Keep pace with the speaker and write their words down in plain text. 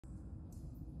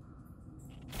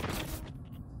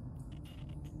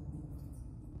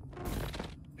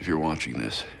If you're watching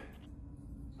this,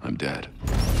 I'm dead.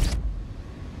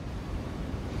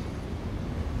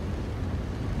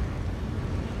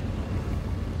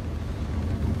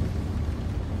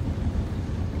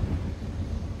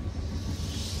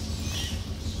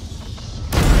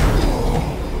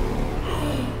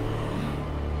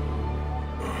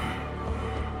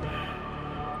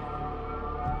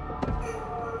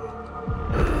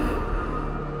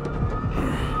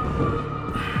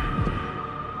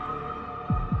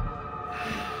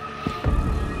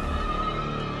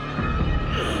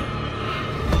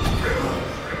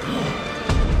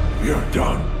 You're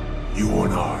done. You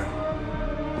and I.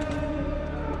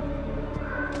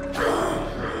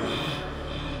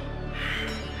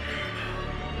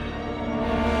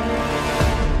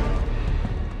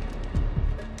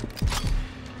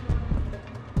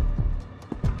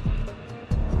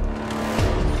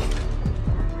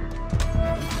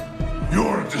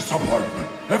 You're a disappointment.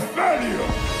 A failure.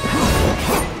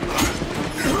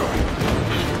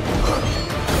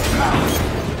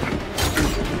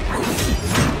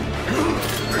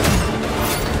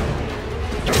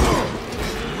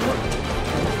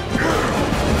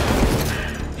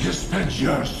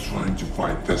 Years trying to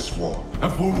fight this war.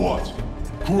 And for what?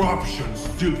 Corruption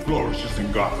still flourishes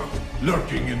in Gotham,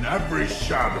 lurking in every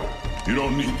shadow. You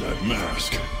don't need that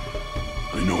mask.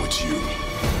 I know it's you.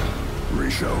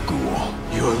 Ra's al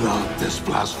Ghul. You allowed this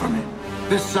blasphemy,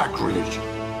 this sacrilege.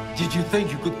 Did you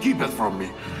think you could keep it from me?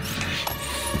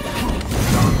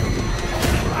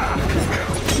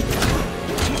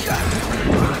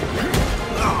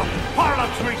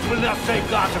 Harlem streets will not save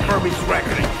Gotham from his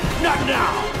reckoning. Not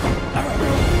now!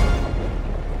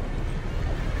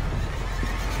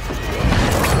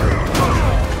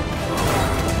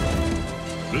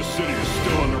 This city is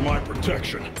still under my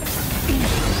protection.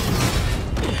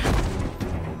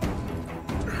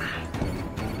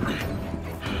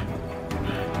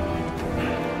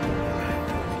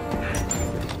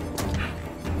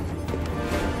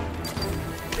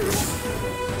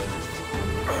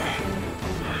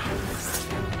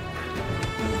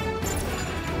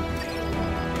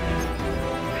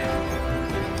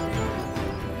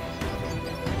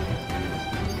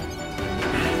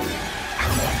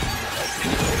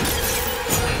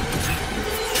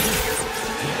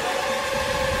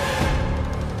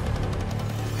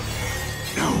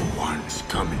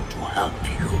 Coming to help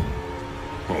you.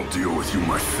 I'll deal with you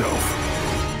myself.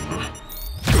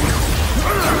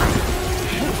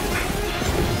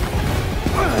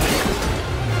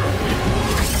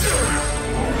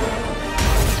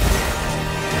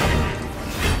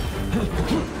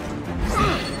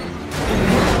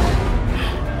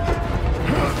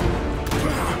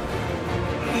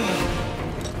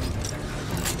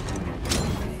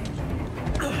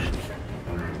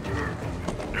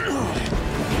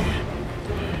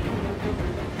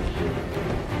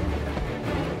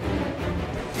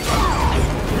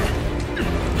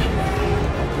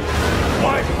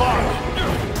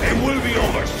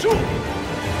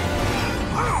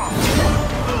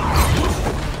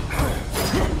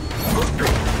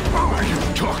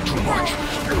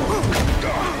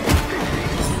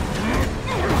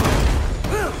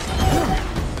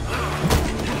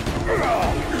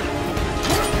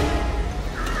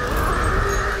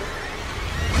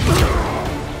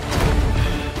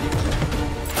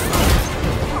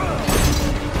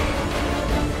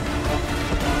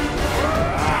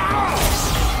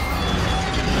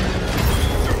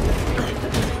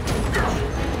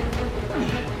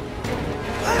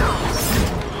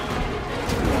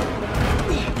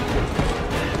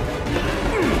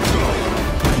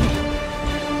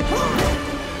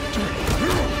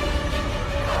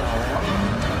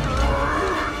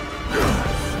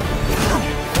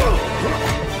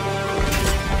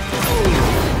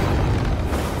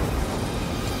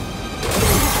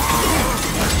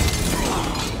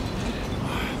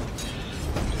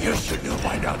 You should know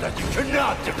by now that you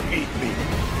cannot defeat me.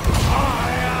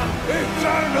 I am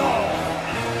eternal!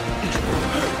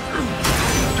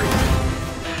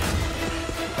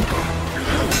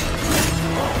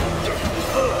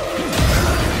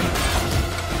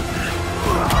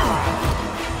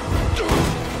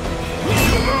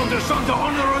 You learned this under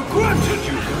honor and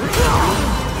gratitude!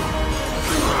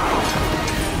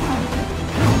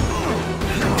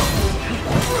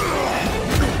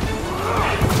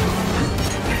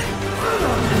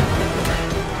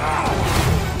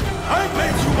 I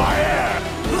made you my heir!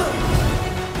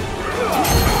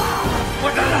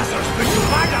 With the lessons, but you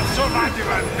might have survived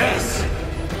even this!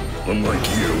 Unlike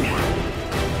you,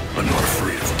 I'm not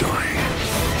afraid of dying.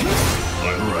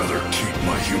 I'd rather keep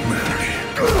my humanity.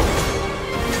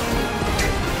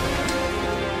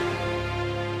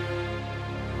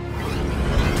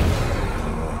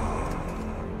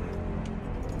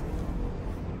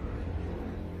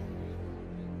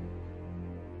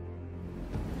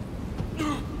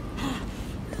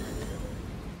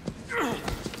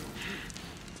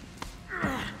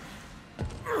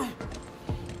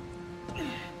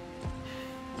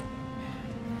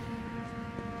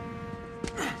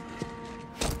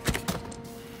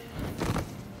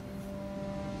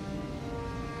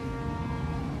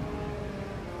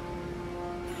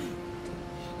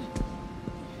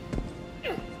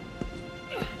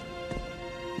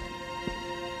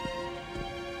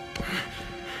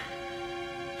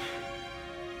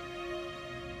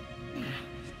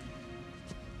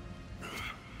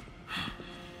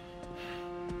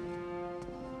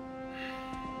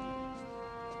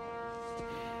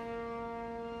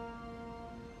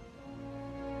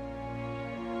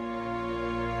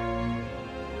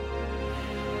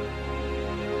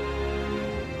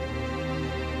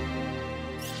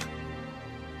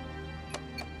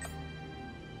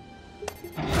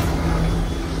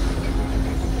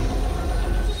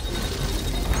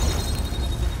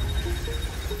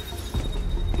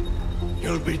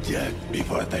 You'll be dead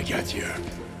before they get here.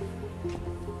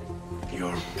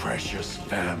 Your precious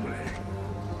family.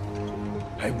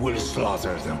 I will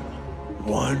slaughter them,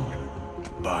 one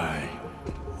by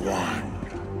one.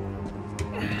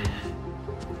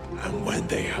 And when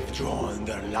they have drawn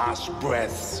their last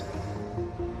breaths,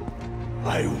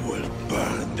 I will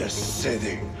burn the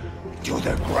city to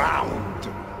the ground.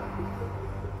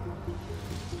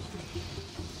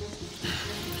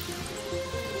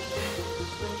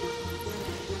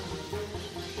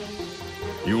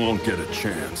 You won't get a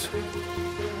chance.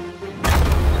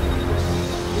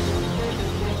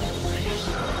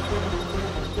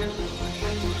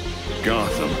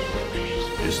 Gotham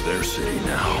is their city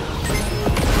now.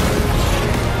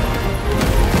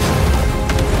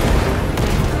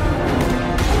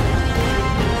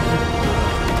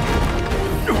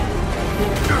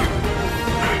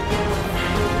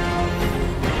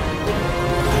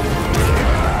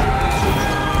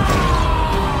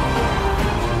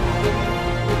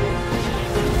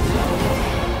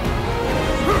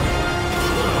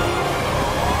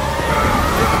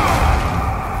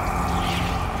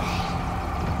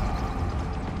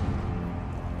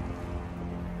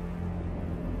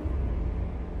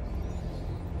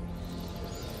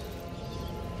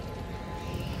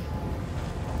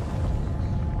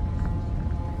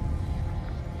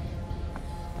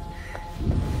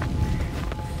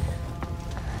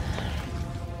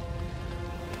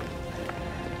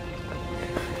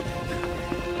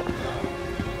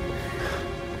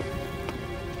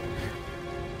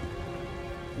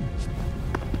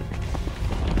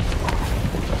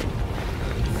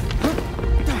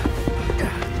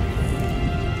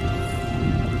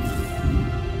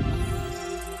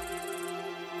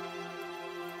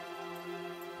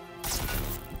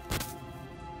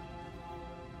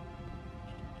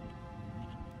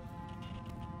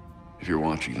 If you're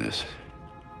watching this,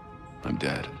 I'm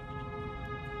dead.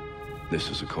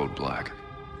 This is a code black.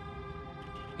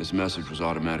 This message was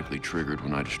automatically triggered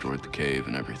when I destroyed the cave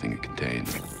and everything it contained.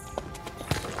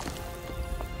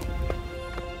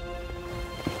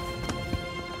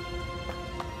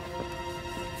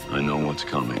 I know what's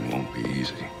coming won't be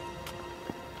easy.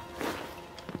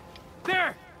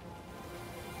 There!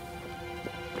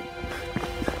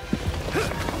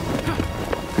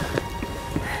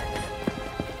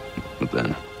 But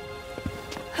then...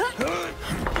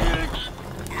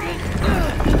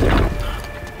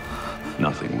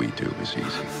 nothing we do is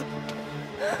easy.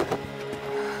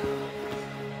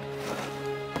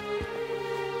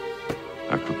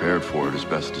 I've prepared for it as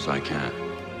best as I can.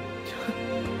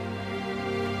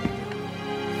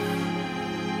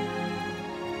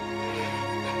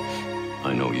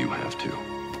 I know you have to.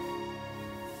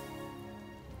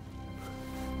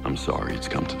 I'm sorry it's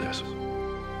come to this.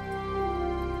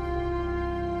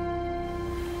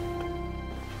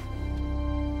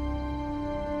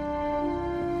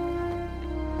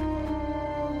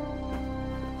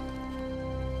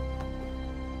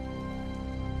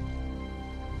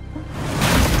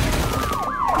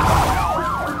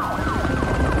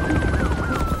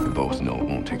 We both know it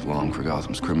won't take long for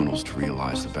Gotham's criminals to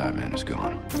realize that Batman is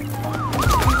gone.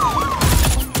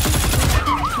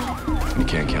 You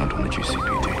can't count on the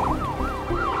GCPD.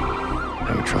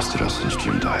 Haven't trusted us since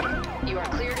Jim died. You are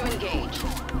clear to engage.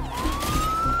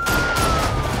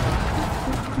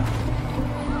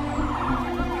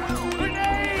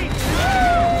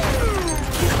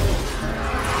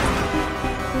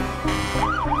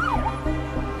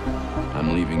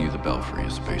 I'm leaving you the Belfry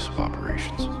as base of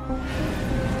operations.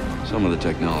 Some of the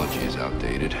technology is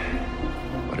outdated,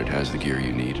 but it has the gear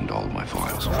you need and all of my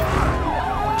files.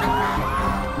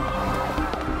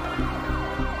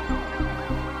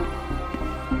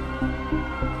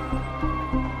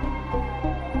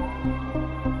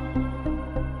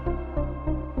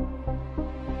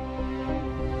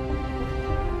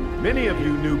 Many of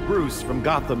you knew Bruce from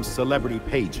Gotham's celebrity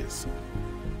pages.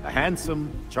 A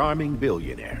handsome, charming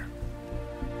billionaire.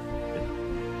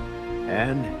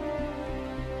 And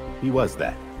he was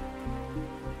that.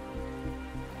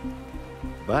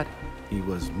 But he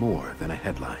was more than a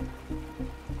headline.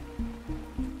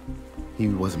 He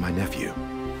was my nephew.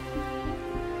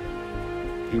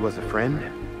 He was a friend,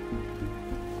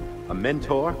 a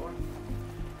mentor,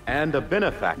 and a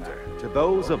benefactor to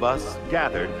those of us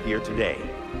gathered here today.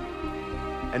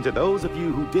 And to those of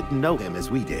you who didn't know him as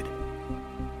we did,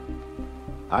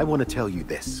 I want to tell you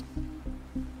this.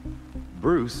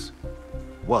 Bruce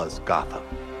was Gotham.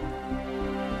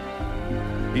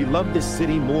 He loved this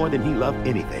city more than he loved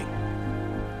anything.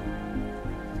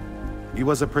 He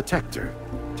was a protector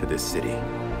to this city.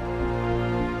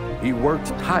 He worked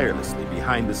tirelessly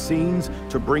behind the scenes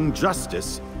to bring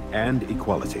justice and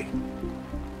equality.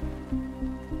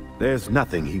 There's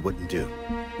nothing he wouldn't do.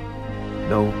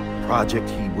 No project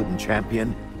he wouldn't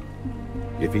champion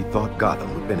if he thought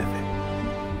Gotham would benefit.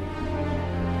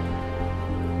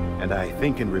 And I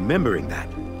think in remembering that,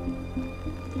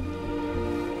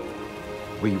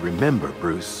 we remember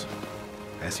Bruce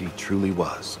as he truly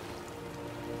was.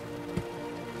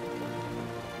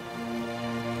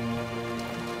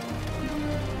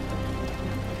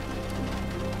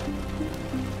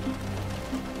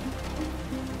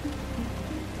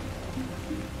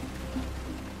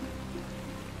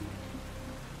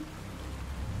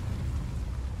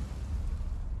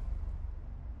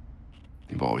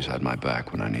 You've always had my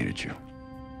back when I needed you.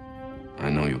 I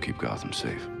know you'll keep Gotham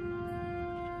safe.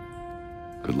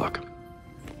 Good luck.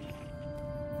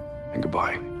 And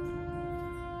goodbye.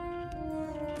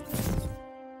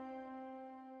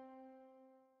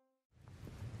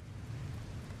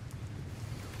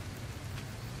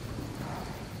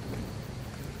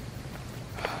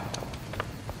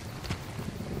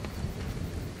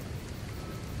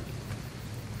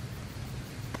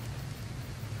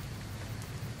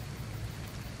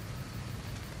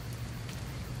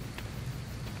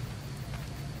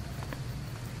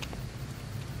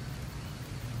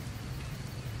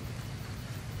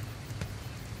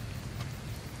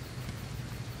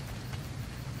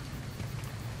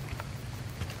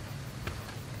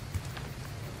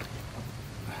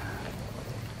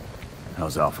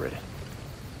 How's Alfred?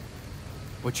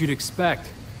 What you'd expect.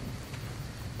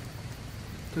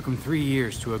 Took him 3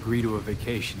 years to agree to a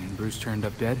vacation, and Bruce turned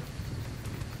up dead.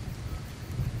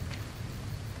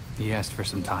 He asked for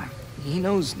some time. He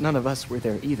knows none of us were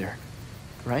there either,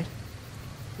 right?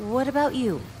 What about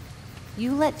you?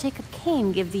 You let Jacob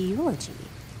Kane give the eulogy.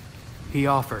 He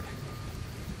offered.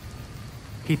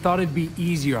 He thought it'd be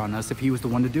easier on us if he was the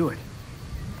one to do it.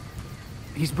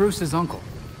 He's Bruce's uncle.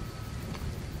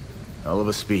 Hell of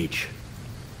a speech.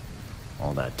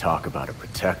 All that talk about a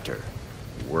protector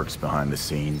who works behind the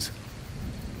scenes.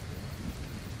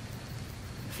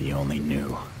 If he only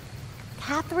knew.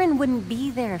 Catherine wouldn't be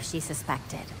there if she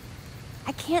suspected.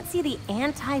 I can't see the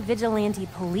anti-vigilante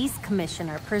police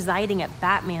commissioner presiding at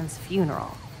Batman's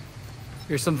funeral.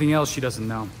 There's something else she doesn't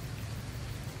know.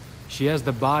 She has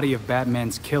the body of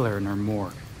Batman's killer in her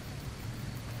morgue.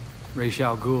 Ra's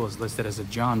al Ghul is listed as a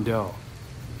John Doe,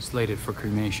 slated for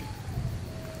cremation.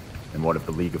 And what if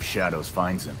the League of Shadows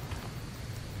finds him?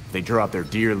 If they drop their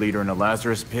dear leader in a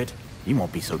Lazarus pit, he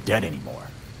won't be so dead anymore.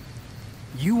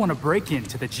 You want to break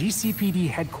into the GCPD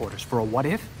headquarters for a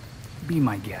what-if? Be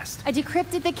my guest. I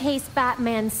decrypted the case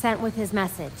Batman sent with his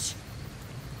message.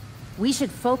 We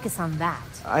should focus on that.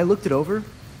 I looked it over,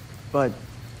 but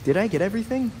did I get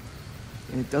everything?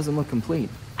 It doesn't look complete.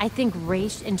 I think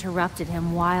Ra's interrupted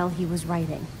him while he was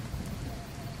writing.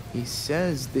 He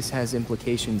says this has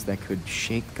implications that could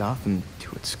shake Gotham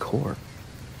to its core.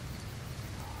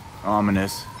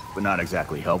 Ominous, but not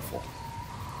exactly helpful.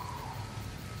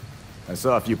 I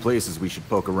saw a few places we should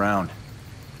poke around.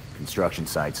 Construction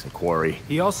sites, a quarry.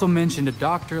 He also mentioned a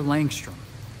Dr. Langstrom.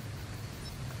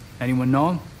 Anyone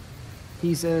know him?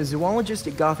 He's a zoologist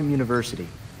at Gotham University.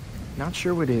 Not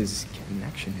sure what his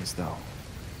connection is, though.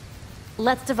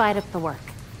 Let's divide up the work.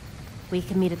 We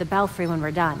can meet at the Belfry when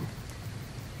we're done.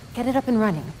 Get it up and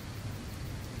running.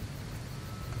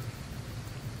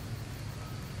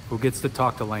 Who gets to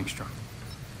talk to Langstrom?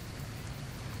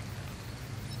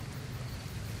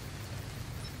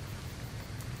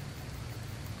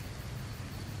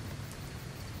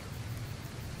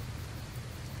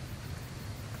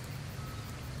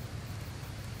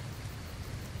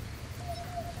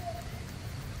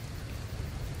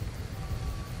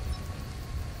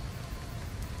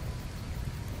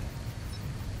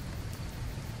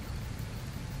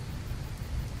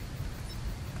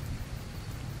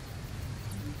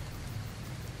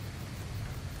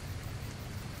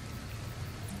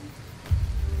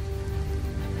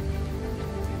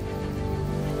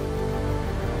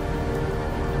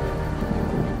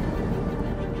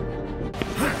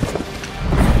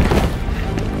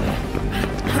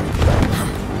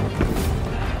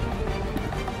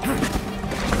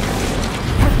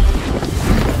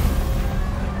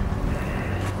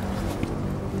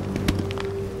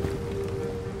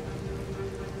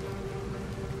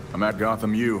 I'm at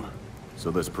Gotham U.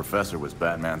 So this professor was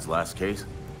Batman's last case?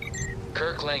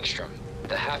 Kirk Langstrom.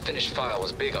 The half-finished file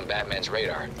was big on Batman's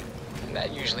radar. And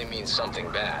that usually means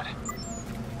something bad.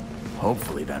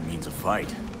 Hopefully that means a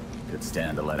fight. Could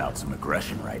stand to let out some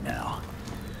aggression right now.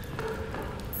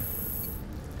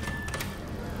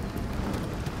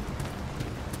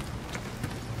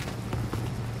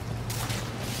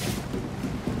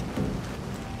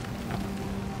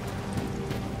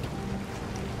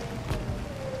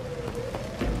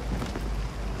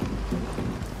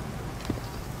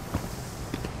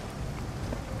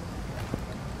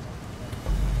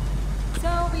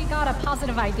 got a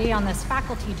positive ID on this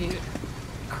faculty dude,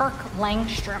 Kirk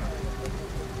Langstrom.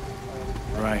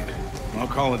 Right. I'll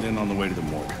call it in on the way to the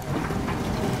morgue.